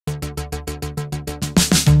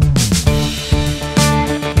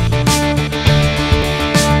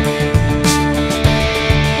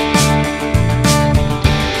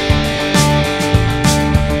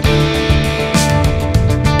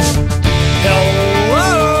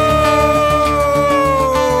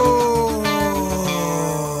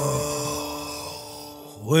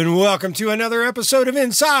Welcome to another episode of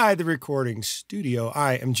Inside the Recording Studio.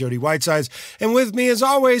 I am Jody Whitesides, and with me, as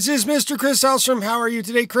always, is Mr. Chris Elstrom. How are you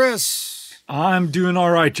today, Chris? I'm doing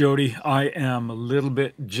all right, Jody. I am a little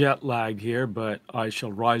bit jet lagged here, but I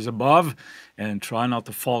shall rise above and try not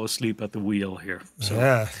to fall asleep at the wheel here. So,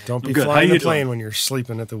 yeah, don't be flying the plane when you're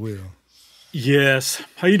sleeping at the wheel. Yes.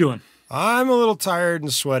 How you doing? I'm a little tired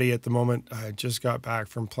and sweaty at the moment. I just got back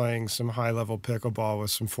from playing some high-level pickleball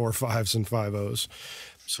with some 4.5s and 5.0s.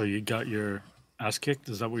 So you got your ass kicked?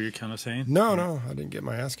 Is that what you're kind of saying? No, I didn't get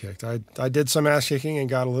my ass kicked. I did some ass kicking and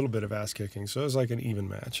got a little bit of ass kicking, so it was like an even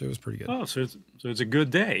match. It was pretty good. Oh, so it's a good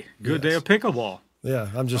day. Good day of pickleball. Yeah,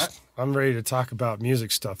 I'm ready to talk about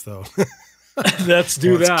music stuff, though. Let's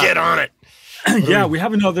do that. Let's get on it. Yeah, we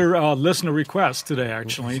have another listener request today,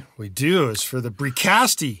 actually. We do. It's for the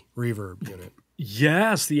Bricasti Reverb unit.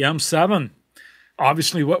 Yes, the M7.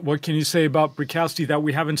 Obviously, what can you say about Bricasti that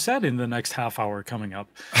we haven't said in the next half hour coming up?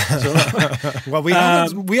 So, well, we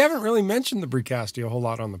haven't really mentioned the Bricasti a whole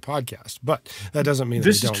lot on the podcast, but that doesn't mean that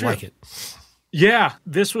we don't like it. Yeah,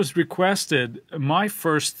 this was requested. My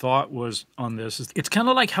first thought was on this. It's kind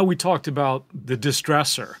of like how we talked about the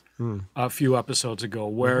Distressor a few episodes ago,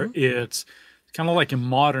 where it's kind of like a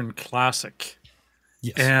modern classic.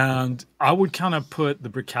 Yes. And I would kind of put the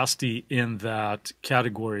Bricasti in that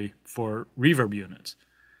category for reverb units.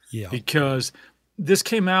 Yeah. Because this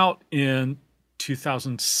came out in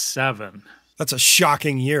 2007. That's a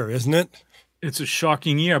shocking year, isn't it? It's a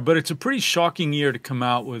shocking year, but it's a pretty shocking year to come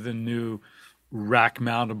out with a new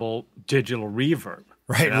rack-mountable digital reverb.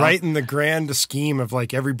 Right, you know? Right in the grand scheme of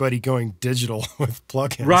like everybody going digital with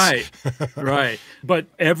plugins. Right. But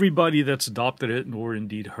everybody that's adopted it or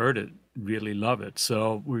indeed heard it really love it.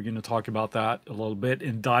 So we're going to talk about that a little bit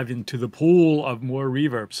and dive into the pool of more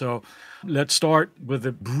reverb. So let's start with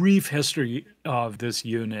a brief history of this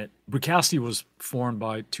unit. Bricasti was formed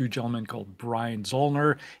by two gentlemen called Brian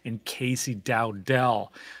Zollner and Casey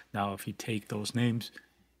Dowdell. Now, if you take those names,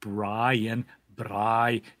 Brian,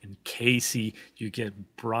 Bry, and Casey, you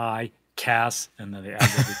get Bry, Cass, and then they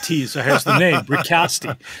added the T. So here's the name,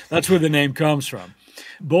 Bricasti. That's where the name comes from.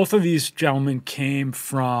 Both of these gentlemen came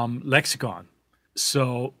from Lexicon.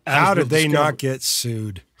 So how did they not get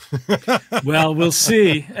sued? Well, we'll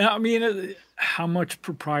see. I mean, how much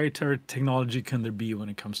proprietary technology can there be when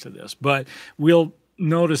it comes to this? But we'll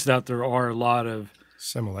notice that there are a lot of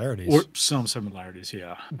similarities. Or some similarities,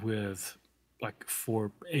 yeah, with like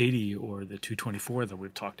 480 or the 224 that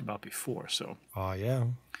we've talked about before. So, yeah.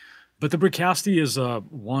 But the Bricasti is a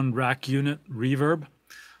one rack unit reverb.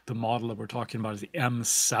 The model that we're talking about is the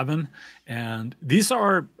M7, and these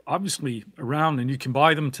are obviously around, and you can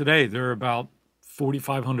buy them today. They're about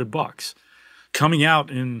 $4,500. Coming out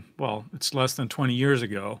in, well, it's less than 20 years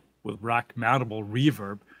ago with rack mountable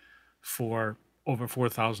reverb for over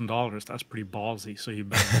 $4,000. That's pretty ballsy. So you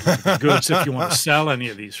better look at the goods if you want to sell any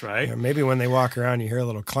of these, right? Yeah, maybe when they walk around, you hear a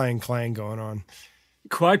little clang clang going on.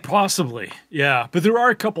 Quite possibly, yeah. But there are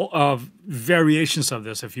a couple of variations of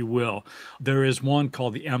this, if you will. There is one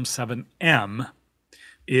called the M7M,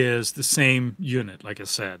 is the same unit, like I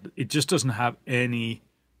said. It just doesn't have any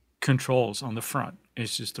controls on the front.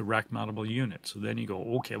 It's just a rack-mountable unit. So then you go,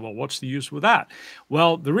 okay, well, what's the use with that?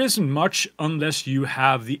 Well, there isn't much unless you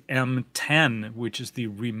have the M10, which is the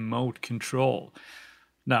remote control.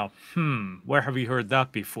 Now, where have you heard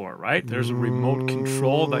that before, right? There's a remote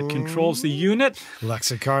control that controls the unit.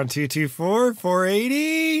 Lexicon 224,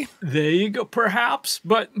 480. There you go, perhaps.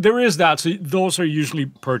 But there is that. So those are usually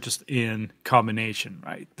purchased in combination,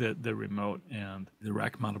 right? The remote and the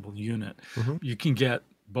rack-mountable unit. You can get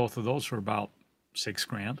both of those for about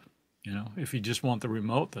 $6,000. You know, if you just want the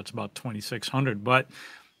remote, that's about $2,600. But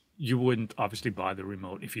you wouldn't obviously buy the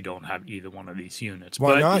remote if you don't have either one of these units.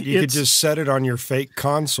 Why not? You could just set it on your fake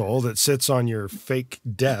console that sits on your fake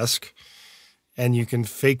desk, and you can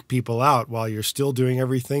fake people out while you're still doing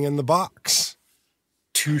everything in the box.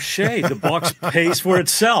 Touche. The box pays for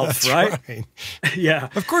itself, right? Yeah.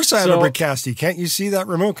 Of course I have a Bricasti. Can't you see that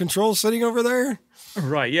remote control sitting over there?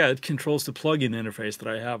 Right. Yeah, it controls the plug-in interface that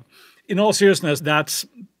I have. In all seriousness, that's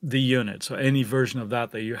the unit. So any version of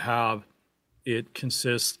that you have, it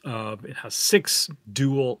consists of, it has 6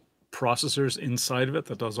 dual processors inside of it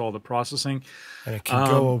that does all the processing. And it can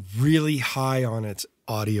go really high on its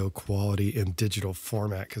audio quality in digital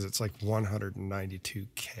format because it's like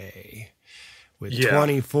 192K with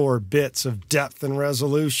 24 bits of depth and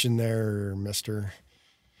resolution there, mister.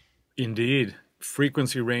 Indeed.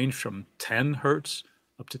 Frequency range from 10 hertz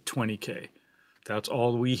up to 20K. That's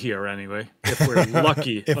all we hear anyway, if we're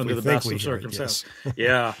lucky under the best of circumstances. Yes.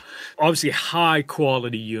 Yeah. Obviously, high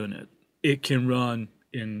quality unit. It can run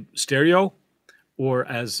in stereo, or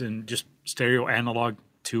as in just stereo analog,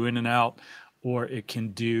 2 in and out, or it can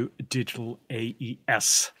do digital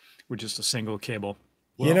AES, which is a single cable.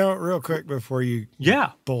 Well, real quick before you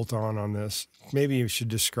bolt on this, maybe you should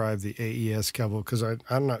describe the AES cable, because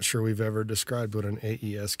I'm not sure we've ever described what an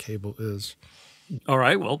AES cable is. All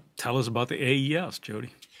right, well, tell us about the AES,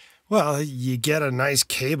 Jody. Well, you get a nice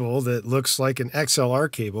cable that looks like an XLR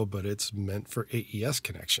cable, but it's meant for AES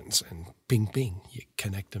connections, and bing, bing, you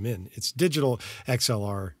connect them in. It's digital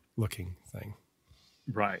XLR looking thing.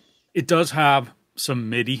 Right. It does have some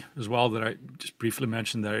MIDI as well that I just briefly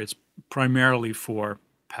mentioned there. It's primarily for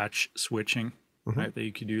patch switching, right, that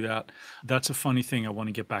you can do that. That's a funny thing I want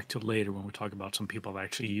to get back to later when we talk about some people that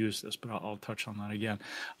actually use this, but I'll touch on that again.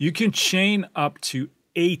 You can chain up to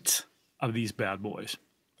 8 of these bad boys.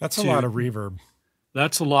 That's a lot of reverb.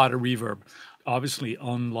 That's a lot of reverb. Obviously,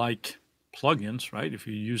 unlike plugins, right? If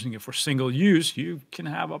you're using it for single use, you can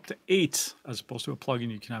have up to 8, as opposed to a plugin,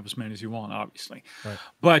 you can have as many as you want, obviously. Right.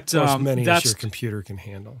 But as many as your computer can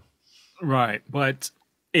handle. Right. But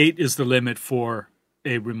 8 is the limit for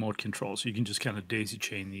a remote control. So you can just kind of daisy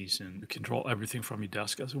chain these and control everything from your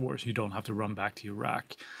desk, as it were. So you don't have to run back to your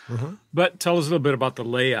rack. But tell us a little bit about the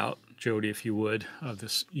layout, Jody, if you would, of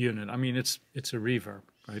this unit. I mean, it's a reverb.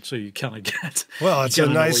 Right, so you kind of get. Well, it's a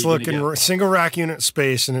nice looking single rack unit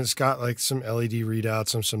space, and it's got like some LED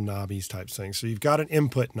readouts and some knobbies type things. So you've got an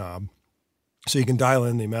input knob, so you can dial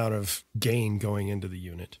in the amount of gain going into the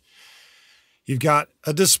unit. You've got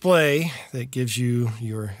a display that gives you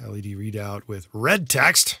your LED readout with red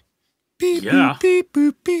text. Beep, boop, beep,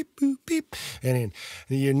 boop, beep, boop, beep. And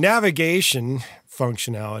your navigation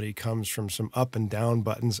functionality comes from some up and down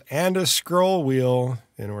buttons and a scroll wheel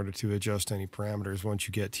in order to adjust any parameters once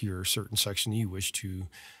you get to your certain section you wish to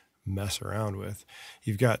mess around with.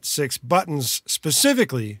 You've got 6 buttons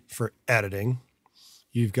specifically for editing.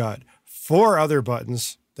 You've got 4 other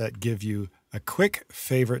buttons that give you a quick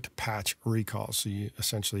favorite patch recall. So you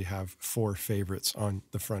essentially have 4 favorites on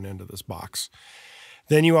the front end of this box.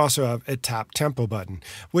 Then you also have a tap tempo button,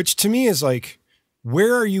 which to me is like,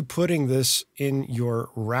 where are you putting this in your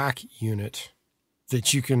rack unit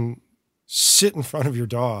that you can sit in front of your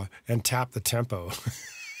DAW and tap the tempo?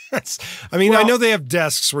 I know they have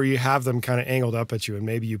desks where you have them kind of angled up at you and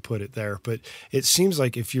maybe you put it there, but it seems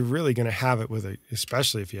like if you're really going to have it with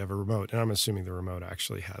especially if you have a remote, and I'm assuming the remote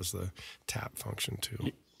actually has the tap function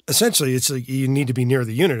too. Essentially, it's like you need to be near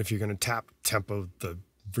the unit if you're going to tap tempo the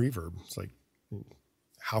reverb. It's like,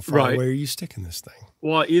 how far away are you sticking this thing?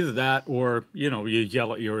 Well, either that or, you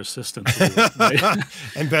yell at your assistant. Too, right?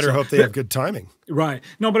 And better hope they have good timing. Right.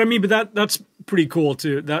 No, but I mean, but that's pretty cool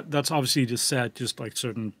too. That's obviously just set just like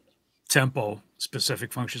certain tempo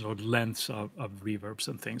specific functions or lengths of reverbs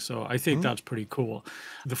and things. So I think that's pretty cool.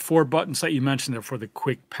 The 4 buttons that you mentioned there for the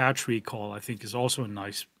quick patch recall, I think is also a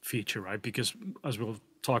nice feature, right? Because as we'll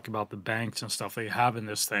talk about the banks and stuff they have in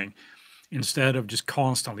this thing, instead of just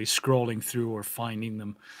constantly scrolling through or finding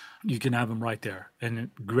them, you can have them right there. And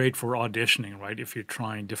great for auditioning, right? If you're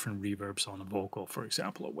trying different reverbs on a vocal, for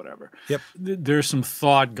example, or whatever. Yep. There's some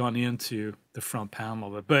thought gone into the front panel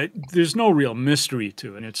of it, but there's no real mystery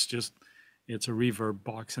to it. It's a reverb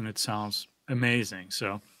box and it sounds amazing.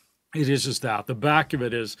 So it is just that. The back of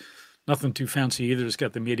it is nothing too fancy either. It's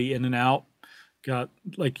got the MIDI in and out. Got,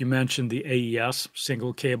 like you mentioned, the AES,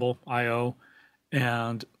 single cable I/O,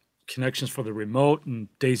 and connections for the remote and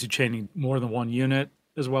daisy chaining more than one unit,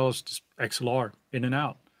 as well as just XLR in and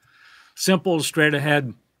out. Simple, straight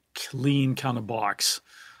ahead, clean kind of box.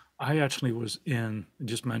 I actually was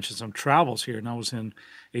just mentioned some travels here, and I was in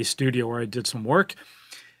a studio where I did some work,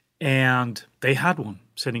 and they had one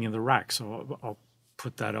sitting in the rack. So I'll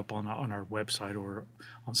put that up on our website or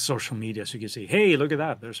on social media so you can see, hey, look at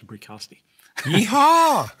that. There's a Bricasti.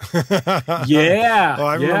 Yeehaw! Yeah. Well,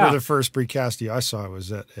 I remember the first Bricasti I saw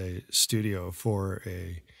was at a studio for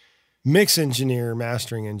a mix engineer,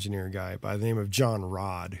 mastering engineer guy by the name of John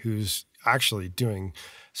Rod, who's actually doing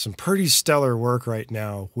some pretty stellar work right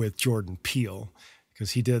now with Jordan Peele,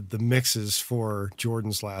 because he did the mixes for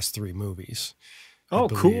Jordan's last 3 movies. Oh,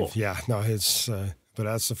 cool. Yeah, no, but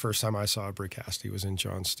that's the first time I saw a Bricasti was in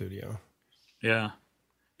John's studio. Yeah.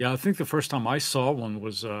 Yeah, I think the first time I saw one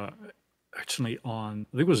was actually I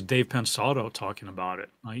think it was Dave Pensato talking about it.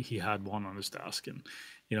 He had one on his desk, and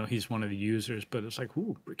he's one of the users, but it's like,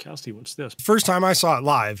 ooh, Bricasti, what's this? First time I saw it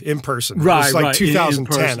live in person. Right, it was like right.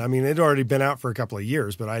 2010. I mean, it'd already been out for a couple of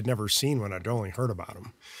years, but I'd never seen one. I'd only heard about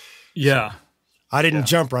them. Yeah. So I didn't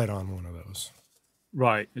jump right on one of those.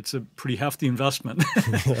 Right. It's a pretty hefty investment.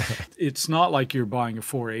 It's not like you're buying a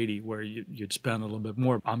 480 where you'd spend a little bit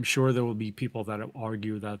more. I'm sure there will be people that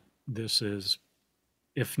argue that this is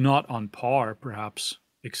if not on par, perhaps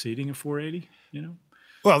exceeding a 480, you know?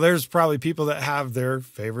 Well, there's probably people that have their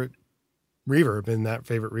favorite reverb, and that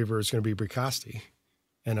favorite reverb is going to be Bricasti,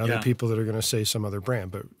 and other people that are going to say some other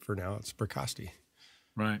brand, but for now it's Bricasti.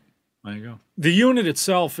 Right. There you go. The unit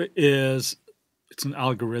itself it's an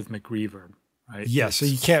algorithmic reverb, right? Yeah, so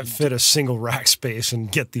you can't fit a single rack space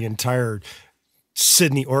and get the entire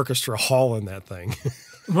Sydney Orchestra Hall in that thing.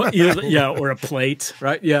 Well, yeah, or a plate,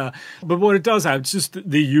 right? Yeah. But what it does have, it's just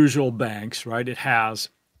the usual banks, right? It has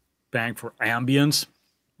bank for ambience,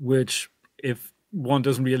 which if one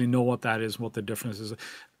doesn't really know what that is, what the difference is,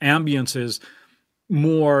 ambience is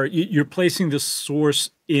more, you're placing the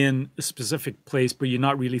source in a specific place, but you're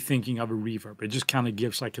not really thinking of a reverb. It just kind of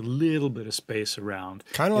gives like a little bit of space around.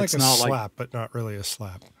 Kind of like a slap, but not really a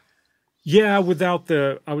slap. Yeah, without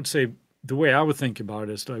I would say the way I would think about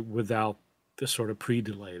it is like without the sort of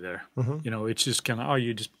pre-delay there. You know, it's just kind of,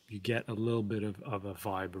 you get a little bit of a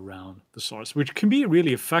vibe around the source, which can be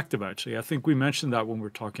really effective, actually. I think we mentioned that when we were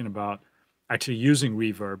talking about actually using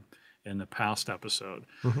reverb in the past episode.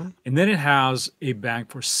 And then it has a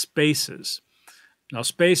bank for spaces. Now,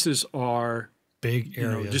 spaces are big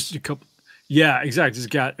areas. Just a couple. Yeah, exactly. It's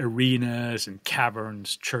got arenas and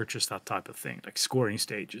caverns, churches, that type of thing, like scoring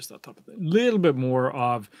stages, that type of thing. A little bit more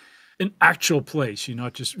of an actual place. You're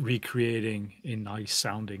not just recreating a nice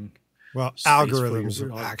sounding. Well, algorithms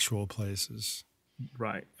of actual places.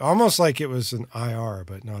 Right. Almost like it was an IR,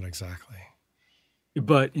 but not exactly.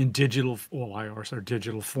 But in digital, IRs are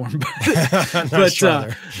digital form.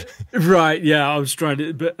 Right. Yeah, I was trying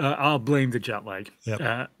to, but I'll blame the jet lag.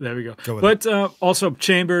 Yep. There we go. Also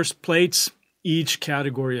chambers, plates, each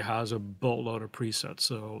category has a boatload of presets.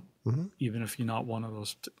 So even if you're not one of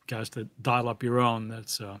those guys that dial up your own,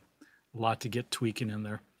 that's a lot to get tweaking in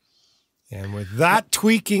there. And with that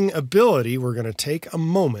tweaking ability, we're going to take a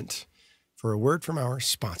moment for a word from our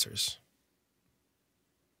sponsors.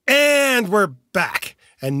 And we're back.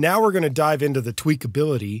 And now we're going to dive into the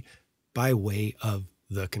tweakability by way of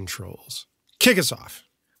the controls. Kick us off.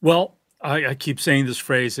 Well, I keep saying this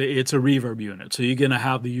phrase, it's a reverb unit. So you're going to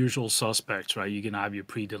have the usual suspects, right? You're going to have your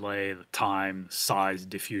pre-delay, the time, size,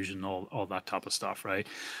 diffusion, all that type of stuff, right?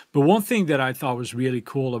 But one thing that I thought was really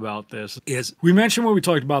cool about this is we mentioned when we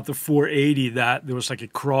talked about the 480 that there was like a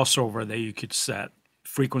crossover that you could set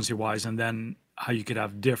frequency-wise, and then how you could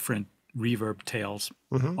have different reverb tails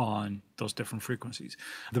on those different frequencies.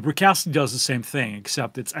 The Bricasti does the same thing,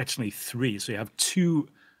 except it's actually 3. So you have 2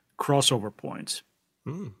 crossover points.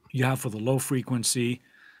 You have for the low frequency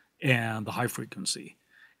and the high frequency.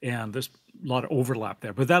 And there's a lot of overlap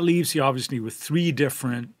there. But that leaves you obviously with 3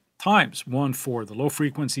 different times. One for the low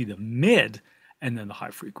frequency, the mid, and then the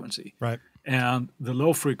high frequency. Right. And the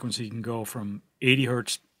low frequency can go from 80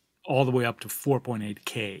 hertz all the way up to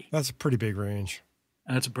 4.8K. That's a pretty big range.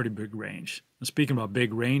 And that's a pretty big range. And speaking about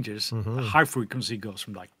big ranges, the high frequency goes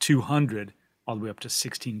from like 200 all the way up to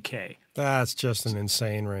 16K. That's just an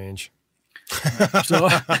insane range. So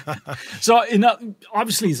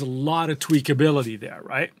obviously there's a lot of tweakability there,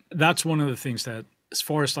 right? That's one of the things that, as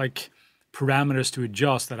far as like parameters to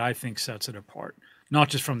adjust, that I think sets it apart. Not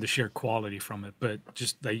just from the sheer quality from it, but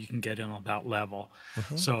just that you can get in on that level.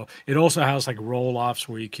 So it also has like roll-offs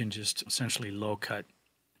where you can just essentially low-cut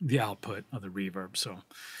the output of the reverb.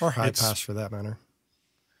 Or high pass for that matter.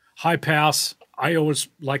 High pass, I always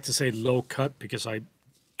like to say low cut because I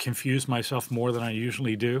confuse myself more than I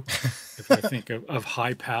usually do if I think of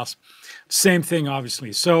high pass. Same thing,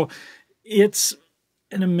 obviously. So it's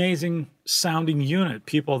an amazing sounding unit.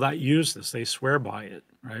 People that use this, they swear by it,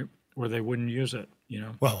 right? Or they wouldn't use it, you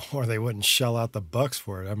know? Well, or they wouldn't shell out the bucks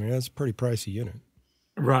for it. I mean, that's a pretty pricey unit.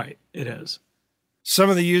 Right, it is. Some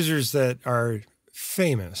of the users that are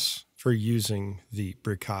famous for using the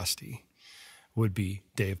Bricasti would be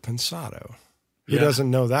Dave Pensato. Who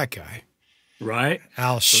doesn't know that guy? Right.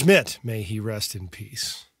 Al Schmidt, may he rest in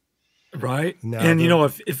peace. Right. And,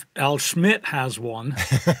 if Al Schmidt has one,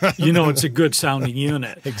 it's a good sounding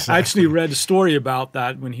unit. Exactly. I actually read a story about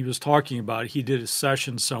that when he was talking about it. He did a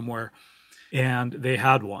session somewhere and they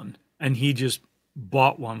had one and he just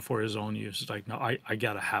bought one for his own use. It's like, no, I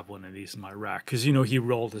got to have one of these in my rack. Because, he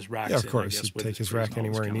rolled his racks in. Yeah, of course. He'd take his rack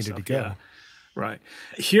anywhere he needed to go. Yeah. Right.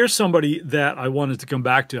 Here's somebody that I wanted to come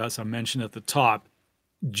back to, as I mentioned at the top.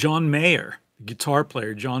 John Mayer, the guitar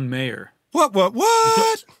player, John Mayer.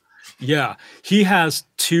 What? Yeah. He has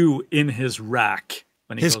 2 in his rack.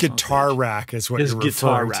 His guitar rack is what you're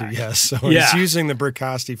referring to. Yes. So he's using the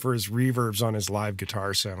Bricasti for his reverbs on his live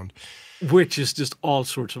guitar sound. Which is just all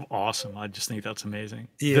sorts of awesome. I just think that's amazing.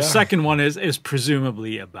 Yeah. The second one is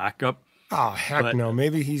presumably a backup. Oh, heck no.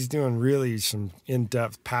 Maybe he's doing really some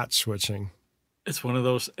in-depth patch switching. It's one of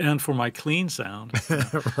those, and for my clean sound.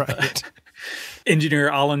 Right. Engineer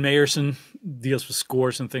Alan Mayerson deals with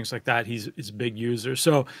scores and things like that. He's a big user.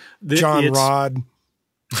 So John Rod.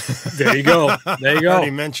 There you go. There you go. I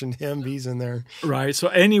already mentioned him. He's in there. Right. So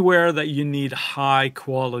anywhere that you need high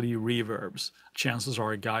quality reverbs, chances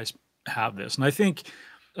are guys have this. And I think,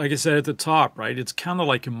 like I said at the top, right, it's kind of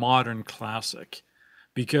like a modern classic,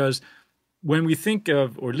 because when we think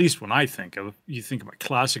of, or at least when I think of, you think about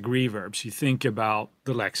classic reverbs, you think about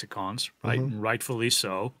the lexicons, right? Mm-hmm. And rightfully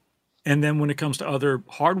so. And then when it comes to other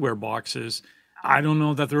hardware boxes, I don't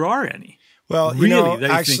know that there are any. Well, really,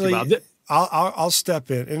 actually, I'll step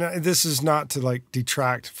in, and this is not to like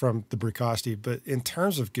detract from the Bricasti, but in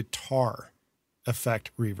terms of guitar effect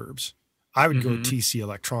reverbs, I would go TC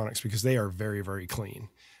Electronics, because they are very, very clean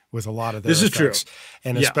with a lot of their effects,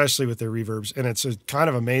 and especially with their reverbs. And it's kind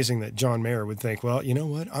of amazing that John Mayer would think, well, you know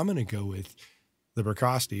what, I'm going to go with the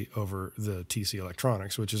Bricasti over the TC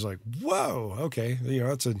Electronics, which is like, whoa, okay,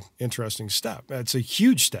 that's an interesting step. It's a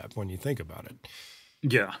huge step when you think about it.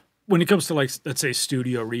 Yeah. When it comes to, like, let's say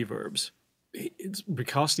studio reverbs, it's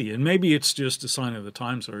Bricasti, and maybe it's just a sign of the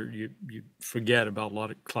times, or you forget about a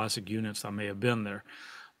lot of classic units that may have been there.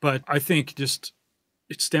 But I think just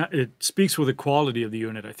it speaks with the quality of the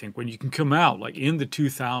unit, I think, when you can come out like in the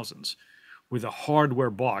 2000s with a hardware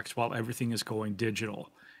box while everything is going digital,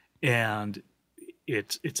 and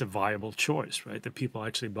it's a viable choice, right? That people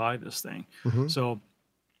actually buy this thing. Mm-hmm. So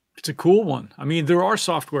it's a cool one. I mean, there are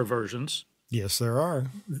software versions. Yes, there are.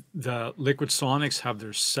 The Liquid Sonics have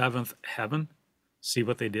their Seventh Heaven. See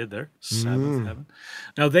what they did there? Seventh Heaven.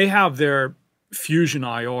 Now, they have their Fusion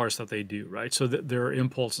IRs that they do, right? So there are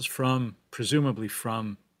impulses presumably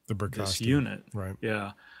from the Bricasti, this unit. Right.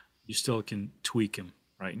 Yeah. You still can tweak them,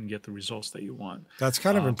 right, and get the results that you want. That's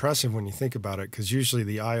kind of impressive when you think about it, because usually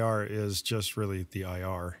the IR is just really the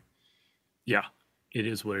IR. Yeah, it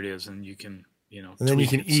is what it is, and you can, and then you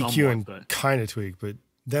can EQ and kind of tweak, but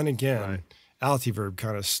then again, Altiverb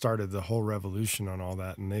kind of started the whole revolution on all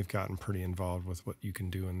that, and they've gotten pretty involved with what you can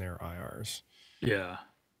do in their IRs. Yeah.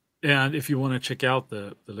 And if you want to check out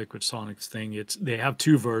the Liquid Sonics thing, they have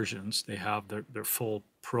two versions. They have their full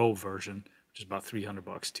pro version, which is about $300,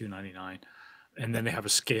 $299, and then they have a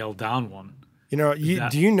scaled down one. Do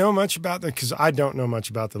you know much about that? Because I don't know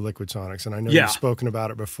much about the Liquid Sonics, and I know you've spoken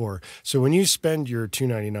about it before. So when you spend your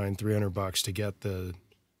 $299, $300 to get the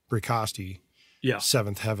Bricasti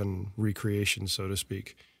Seventh Heaven recreation, so to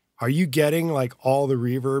speak, are you getting like all the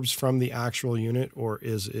reverbs from the actual unit, or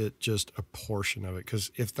is it just a portion of it?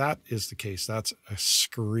 Because if that is the case, that's a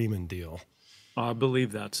screaming deal. I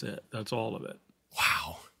believe that's it. That's all of it.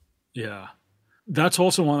 Wow. Yeah. That's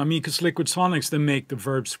also one. I mean, because Liquid Sonics, they make the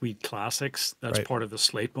Verb Suite Classics. That's part of the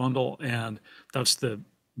Slate bundle, and that's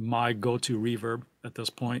my go-to reverb at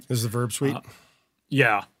this point. Is the Verb Suite?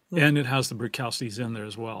 Yeah. And it has the Bricastis in there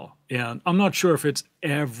as well. And I'm not sure if it's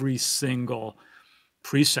every single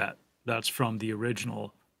preset that's from the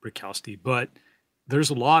original Bricasti, but there's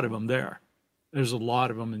a lot of them there. There's a lot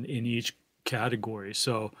of them in each category.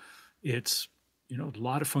 So it's, a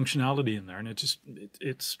lot of functionality in there, and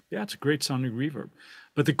it's a great sounding reverb.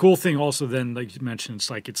 But the cool thing also then, like you mentioned,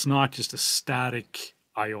 it's not just a static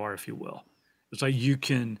IR, if you will. It's like you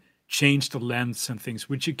can change the lengths and things,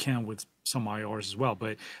 which you can with some IRs as well,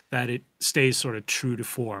 but that it stays sort of true to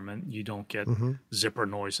form, and you don't get zipper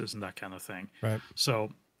noises and that kind of thing. Right.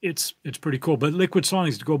 So it's pretty cool. But Liquid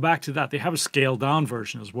Sonics, to go back to that, they have a scaled down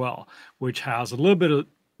version as well, which has a little bit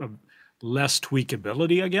of less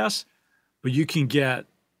tweakability, I guess, but you can get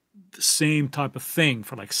the same type of thing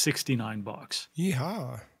for like $69.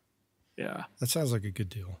 Yeehaw. Yeah. That sounds like a good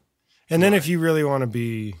deal. And then if you really want to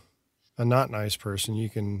be a not nice person, you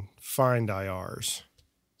can find IRs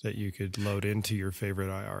that you could load into your favorite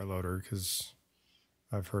IR loader, because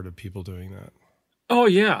I've heard of people doing that. Oh,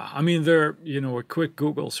 yeah. I mean, they're, a quick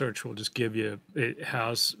Google search will just give you,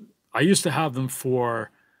 I used to have them for,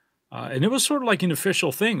 and it was sort of like an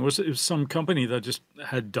official thing. It was some company that just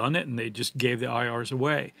had done it, and they just gave the IRs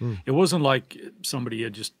away. It wasn't like somebody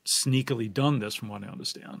had just sneakily done this, from what I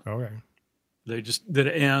understand. Okay. They just did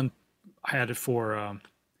it, and I had it for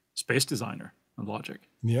Space Designer and Logic.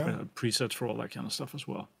 Yeah. Presets for all that kind of stuff as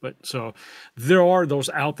well. But so there are those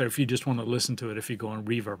out there if you just want to listen to it, if you go on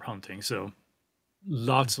reverb hunting. So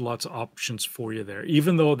lots of options for you there,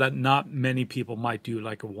 even though that not many people might do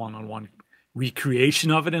like a one-on-one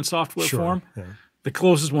recreation of it in software form. Yeah. The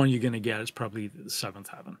closest one you're going to get is probably the Seventh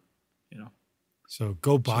Heaven, So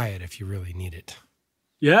go buy it if you really need it.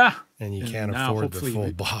 Yeah. And you can't afford the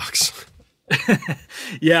full box.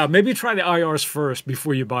 Yeah, maybe try the IRs first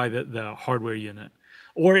before you buy the hardware unit.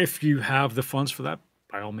 Or if you have the funds for that,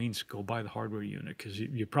 by all means, go buy the hardware unit because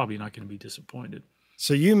you're probably not going to be disappointed.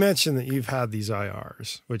 So you mentioned that you've had these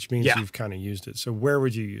IRs, which means you've kind of used it. So where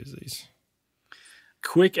would you use these?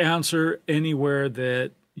 Quick answer, anywhere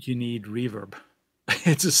that you need reverb.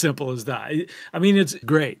 It's as simple as that. I mean, it's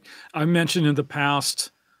great. I mentioned in the past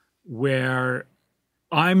where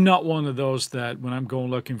I'm not one of those that when I'm going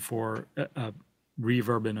looking for a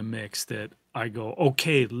reverb in a mix that I go,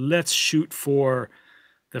 okay, let's shoot for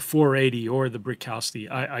the 480 or the Bricasti.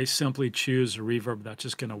 I simply choose a reverb that's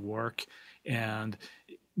just going to work. And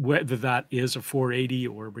whether that is a 480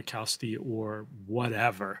 or a Bricasti or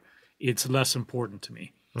whatever, it's less important to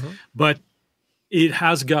me. But it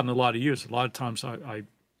has gotten a lot of use. A lot of times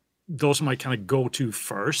those are my kind of go-to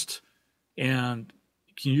first, and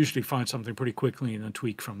you can usually find something pretty quickly and then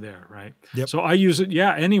tweak from there, right? Yep. So I use it,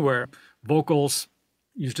 anywhere. Vocals,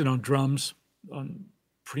 used it on drums, on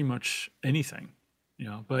pretty much anything,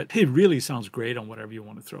 but it really sounds great on whatever you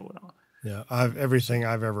want to throw it on. Yeah, everything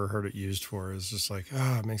I've ever heard it used for is just like,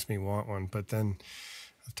 it makes me want one. But then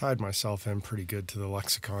I've tied myself in pretty good to the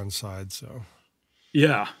Lexicon side, so.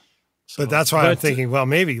 Yeah. So, but that's why I'm thinking, well,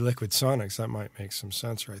 maybe Liquid Sonics, that might make some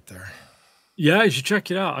sense right there. Yeah, you should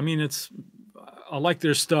check it out. I mean, I like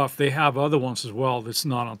their stuff. They have other ones as well that's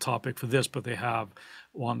not on topic for this, but they have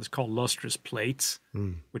one that's called Lustrous Plates,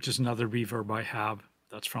 which is another reverb I have.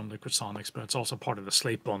 That's from Liquid Sonics, but it's also part of the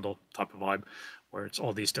slate bundle type of vibe, where it's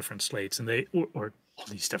all these different slates or all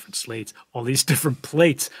these different slates, all these different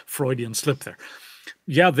plates. Freudian slip there.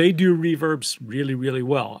 Yeah, they do reverbs really, really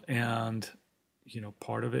well, and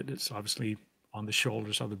part of it is obviously on the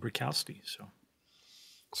shoulders of the Bricasti.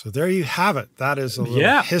 So there you have it. That is a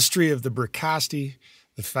little history of the Bricasti.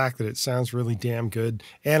 The fact that it sounds really damn good,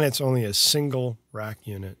 and it's only a single rack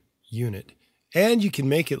unit. And you can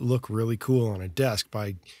make it look really cool on a desk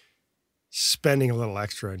by spending a little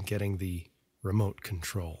extra and getting the remote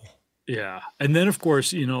control. Yeah. And then, of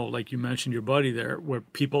course, like you mentioned your buddy there, where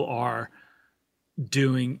people are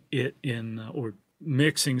doing it in or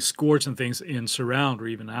mixing scores and things in surround or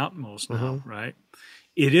even Atmos now, right?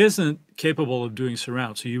 It isn't capable of doing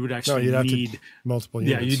surround. So you would actually need multiple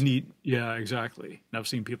units. Yeah, you'd need, exactly. And I've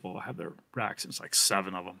seen people have their racks, and it's like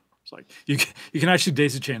 7 of them. It's like you can actually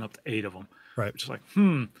daisy chain up to 8 of them. Right. It's like,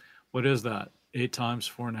 what is that? 8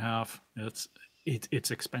 times 4.5.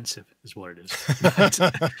 It's expensive, is what it is.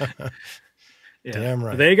 Damn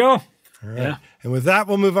right. There you go. All right. Yeah. And with that,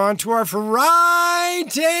 we'll move on to our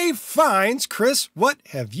Friday finds. Chris, what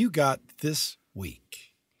have you got this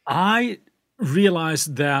week? I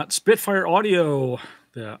realized that Spitfire Audio,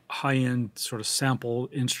 the high-end sort of sample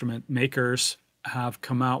instrument makers, have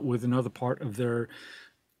come out with another part of their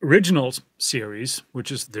Originals series,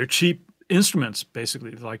 which is their cheap instruments,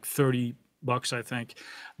 basically like $30, I think.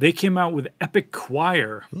 They came out with Epic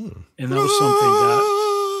Choir, and that was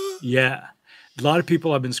something that, a lot of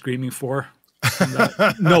people have been screaming for.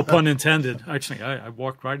 No pun intended. Actually, I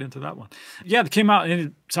walked right into that one. Yeah, it came out and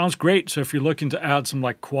it sounds great. So if you're looking to add some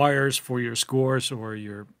like choirs for your scores or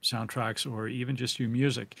your soundtracks or even just your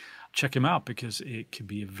music, check them out because it could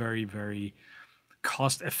be a very, very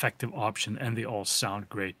cost-effective option, and they all sound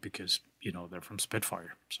great because, they're from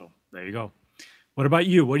Spitfire. So there you go. What about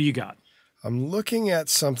you? What do you got? I'm looking at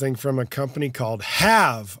something from a company called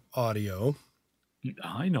Have Audio.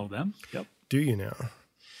 I know them. Yep. Do you know?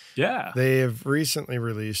 Yeah. They have recently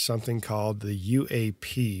released something called the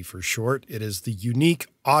UAP for short. It is the Unique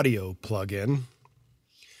Audio plugin.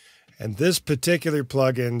 And this particular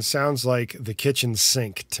plugin sounds like the kitchen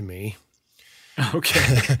sink to me.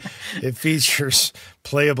 Okay. It features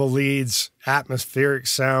playable leads, atmospheric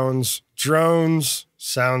sounds, drones,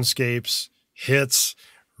 soundscapes, hits,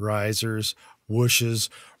 risers, whooshes,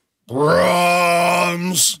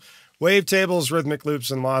 drums, wavetables, rhythmic loops,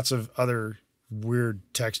 and lots of other weird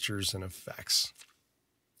textures and effects.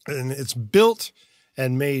 And it's built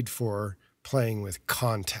and made for playing with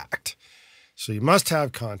Contact. So you must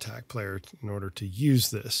have Contact Player in order to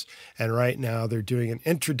use this. And right now they're doing an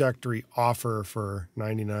introductory offer for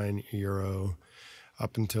 €99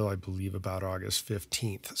 up until, I believe, about August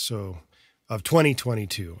 15th. So of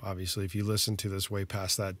 2022, obviously, if you listen to this way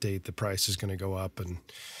past that date, the price is going to go up and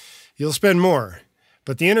you'll spend more.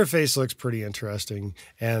 But the interface looks pretty interesting,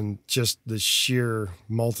 and just the sheer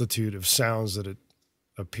multitude of sounds that it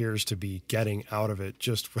appears to be getting out of it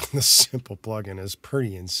just with the simple plugin is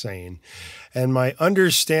pretty insane. And my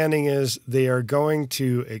understanding is they are going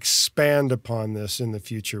to expand upon this in the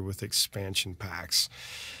future with expansion packs.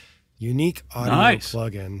 Unique Audio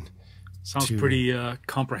plugin. Sounds pretty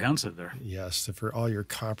comprehensive there. Yes, for all your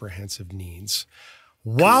comprehensive needs.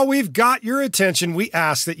 While we've got your attention, we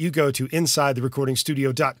ask that you go to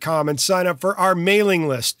InsideTheRecordingStudio.com and sign up for our mailing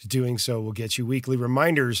list. Doing so will get you weekly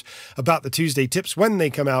reminders about the Tuesday tips when they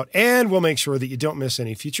come out, and we'll make sure that you don't miss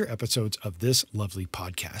any future episodes of this lovely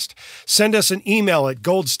podcast. Send us an email at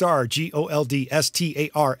goldstar,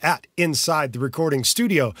 GOLDSTAR, at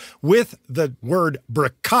InsideTheRecordingStudio with the word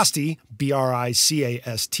Bricasti, BRICASTI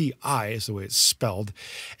is the way it's spelled,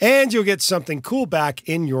 and you'll get something cool back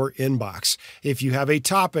in your inbox. If you have a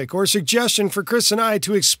topic or suggestion for Chris and I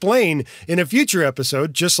to explain in a future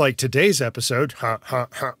episode, just like today's episode,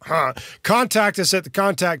 contact us at the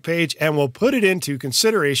contact page and we'll put it into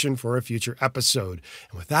consideration for a future episode.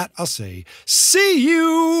 And with that, I'll say, see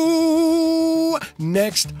you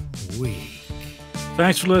next week.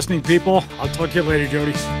 Thanks for listening, people. I'll talk to you later,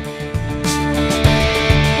 Jody.